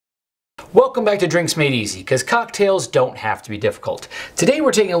Welcome back to Drinks Made Easy, because cocktails don't have to be difficult. Today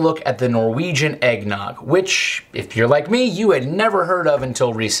we're taking a look at the Norwegian eggnog, which, if you're like me, you had never heard of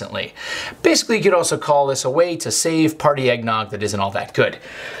until recently. Basically, you could also call this a way to save party eggnog that isn't all that good.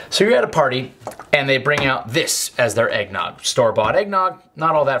 So you're at a party, and they bring out this as their eggnog. Store-bought eggnog,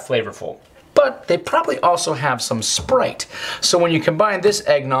 not all that flavorful. But they probably also have some Sprite. So when you combine this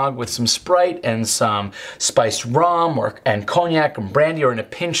eggnog with some Sprite and some spiced rum and cognac and brandy, or in a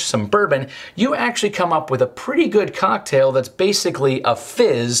pinch some bourbon, you actually come up with a pretty good cocktail that's basically a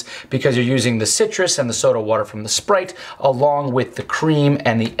fizz because you're using the citrus and the soda water from the Sprite along with the cream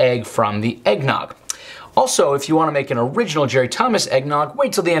and the egg from the eggnog. Also, if you want to make an original Jerry Thomas eggnog,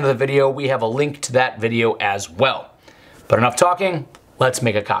 wait till the end of the video. We have a link to that video as well. But enough talking, let's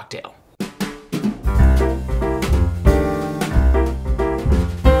make a cocktail.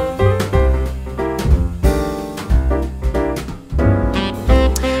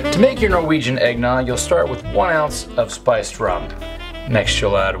 To make your Norwegian eggnog, you'll start with 1 ounce of spiced rum. Next,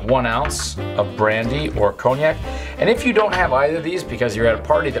 you'll add 1 ounce of brandy or cognac. And if you don't have either of these because you're at a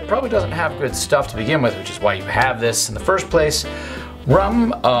party that probably doesn't have good stuff to begin with, which is why you have this in the first place,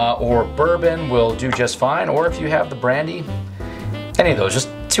 rum or bourbon will do just fine. Or if you have the brandy, any of those, just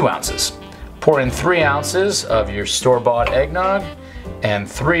 2 ounces. Pour in 3 ounces of your store-bought eggnog and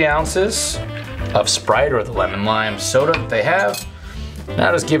 3 ounces of Sprite or the lemon lime soda that they have.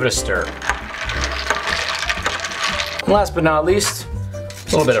 Now just give it a stir. And last but not least,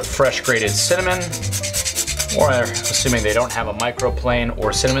 a little bit of fresh grated cinnamon, or assuming they don't have a microplane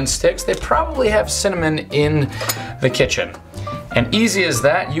or cinnamon sticks, they probably have cinnamon in the kitchen. And easy as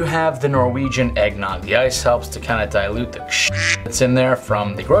that, you have the Norwegian eggnog. The ice helps to kind of dilute the shit that's in there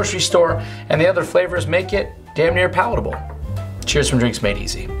from the grocery store, and the other flavors make it damn near palatable. Cheers from Drinks Made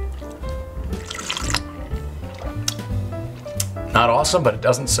Easy. Not awesome, but it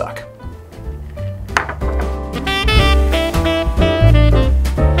doesn't suck.